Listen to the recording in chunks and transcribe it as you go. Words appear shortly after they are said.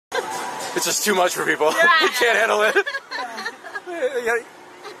It's just too much for people. They can't handle it.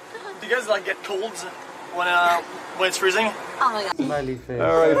 Do you guys like get colds when it's freezing? Oh my god. Smiley face.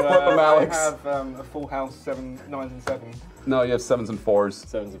 Alright, flip them, Alex. I have a full house, 7, 9s and 7s. No, you have 7s and 4s.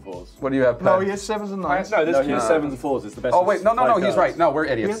 7s and 4s. What do you have, Pat? No, he has 7s and 9s. No, this kid has 7s and 4s. It's the best. Oh wait, no, he's right. No, we're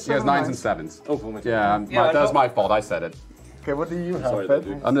idiots. He has 9s and 7s. Oh, for me. Yeah, that was my fault. I said it. Okay, what do you have, Sorry,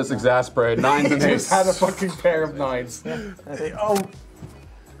 Ben? I'm just exasperated. 9s and 8s. He's had a fucking pair of 9s. Oh.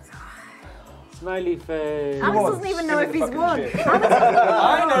 Smiley face. Alex doesn't even know if he's won.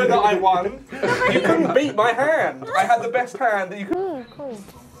 I know that I won. You couldn't beat my hand. I had the best hand that you could. Cool.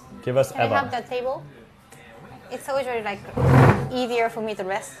 Give us Can I have that table? It's always really like easier for me to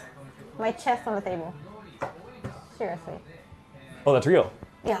rest my chest on the table. Seriously. Oh, that's real.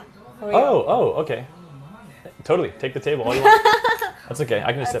 Yeah. For real. Oh, okay. Totally. Take the table all you want. That's okay.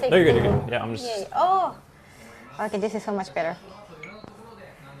 I can just sit. No, you're good. You're good. Yeah, I'm just. Yeah. Oh. Okay, this is so much better.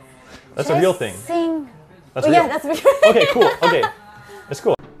 That's a real thing. That's real. Yeah, that's real. Okay, cool. Okay, that's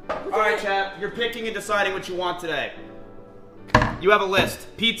cool. All right, chat. You're picking and deciding what you want today. You have a list.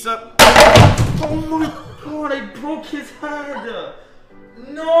 Pizza. Oh my god! I broke his head.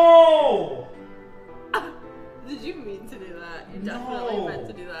 No. Did you mean to do that? You definitely meant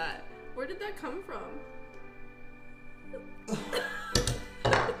to do that. Where did that come from?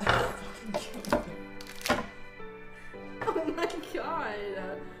 Oh my god.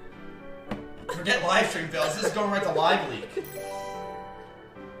 Forget live stream fails. This is going right to live leak.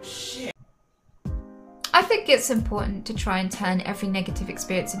 Shit. I think it's important to try and turn every negative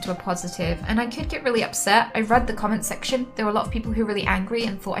experience into a positive, and I could get really upset. I read the comment section. There were a lot of people who were really angry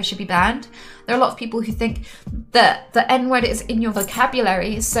and thought I should be banned. There are a lot of people who think that the N-word is in your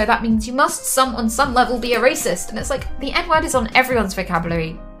vocabulary, so that means you must on some level be a racist. And it's like, the N-word is on everyone's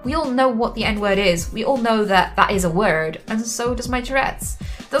vocabulary. We all know what the N-word is. We all know that that is a word, and so does my Tourette's.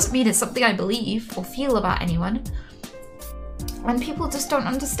 Doesn't mean it's something I believe or feel about anyone. And people just don't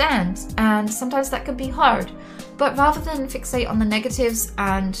understand, and sometimes that can be hard. But rather than fixate on the negatives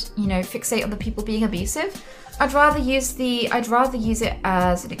and, you know, fixate on the people being abusive, I'd rather use it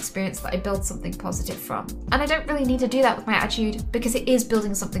as an experience that I build something positive from. And I don't really need to do that with my attitude, because it is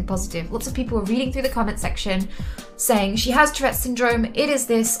building something positive. Lots of people are reading through the comment section saying, she has Tourette's syndrome, it is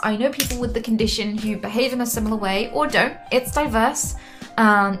this, I know people with the condition who behave in a similar way, or don't, it's diverse.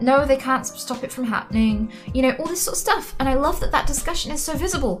 No, they can't stop it from happening. You know, all this sort of stuff. And I love that that discussion is so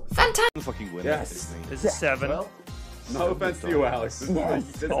visible. Fantastic. Fucking winner. Yes. Is it 7? Well, no offense to you, Alex. This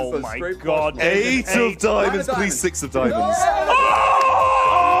Oh is my straight god. plus 8 of diamonds, please. 6 of diamonds. Oh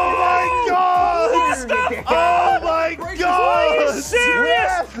my god! Oh my god! Are you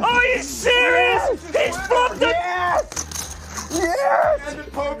serious? Are you serious? He's flopped it! Yes!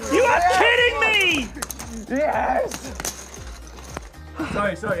 You are kidding me! Yes!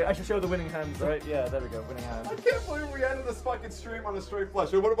 Sorry, I should show the winning hands, right? Yeah, there we go, winning hands. I can't believe we ended this fucking stream on a straight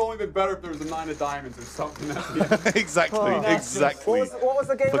flush. It would have only been better if there was a 9 of diamonds or something at the end. Exactly, exactly. What was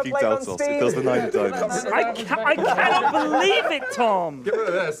the game Fucking that played on Daltos. Steam? It does the 9 of diamonds. I cannot believe it, Tom! Get rid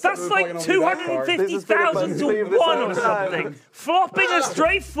of this. That's like 250,000 to 1 or something! Flopping a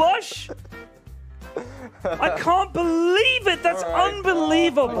straight flush? I can't believe it! That's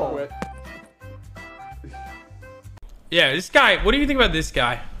unbelievable! Yeah, this guy, what do you think about this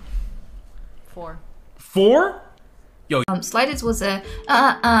guy? 4. 4? Yo. Sliders was a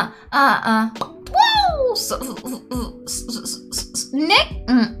whoa! Nick.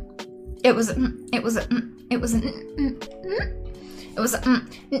 It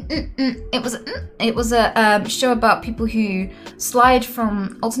was a show about people who slide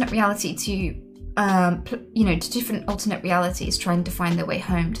from alternate reality to you know, to different alternate realities, trying to find their way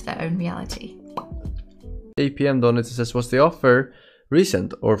home to their own reality. APM donated says, was the offer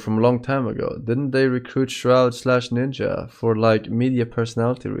recent or from a long time ago? Didn't they recruit Shroud/Ninja for like media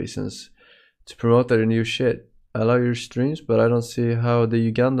personality reasons to promote their new shit? I love your streams, but I don't see how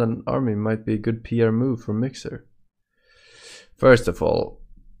the Ugandan army might be a good PR move for Mixer. First of all,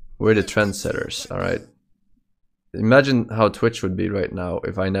 we're the trendsetters, alright? Imagine how Twitch would be right now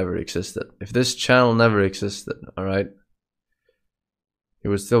if I never existed. If this channel never existed, alright? He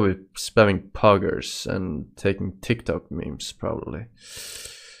would still be spamming poggers and taking TikTok memes, probably.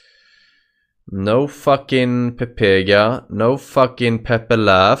 No fucking Pepega. No fucking Pepe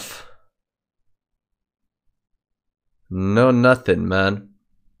Laugh. No nothing, man.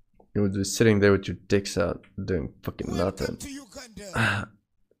 You would be sitting there with your dicks out, doing fucking nothing.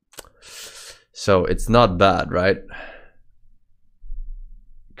 So, it's not bad, right?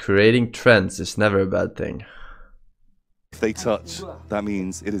 Creating trends is never a bad thing. they touch, that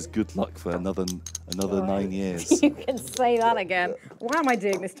means it is good luck for another 9 years. You can say that again. Why am I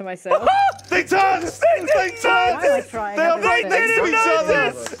doing this to myself? They touched! They touched! Why am I trying? They are right next to each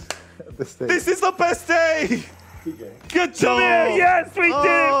other! This is the best day! Good job! Yes, we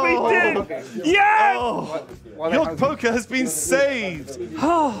did! We did! Yes! Oh, your poker has been saved!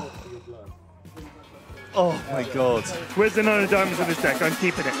 Oh my god. Where's the 9 of diamonds in this deck? I'm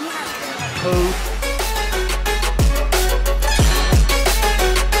keeping it.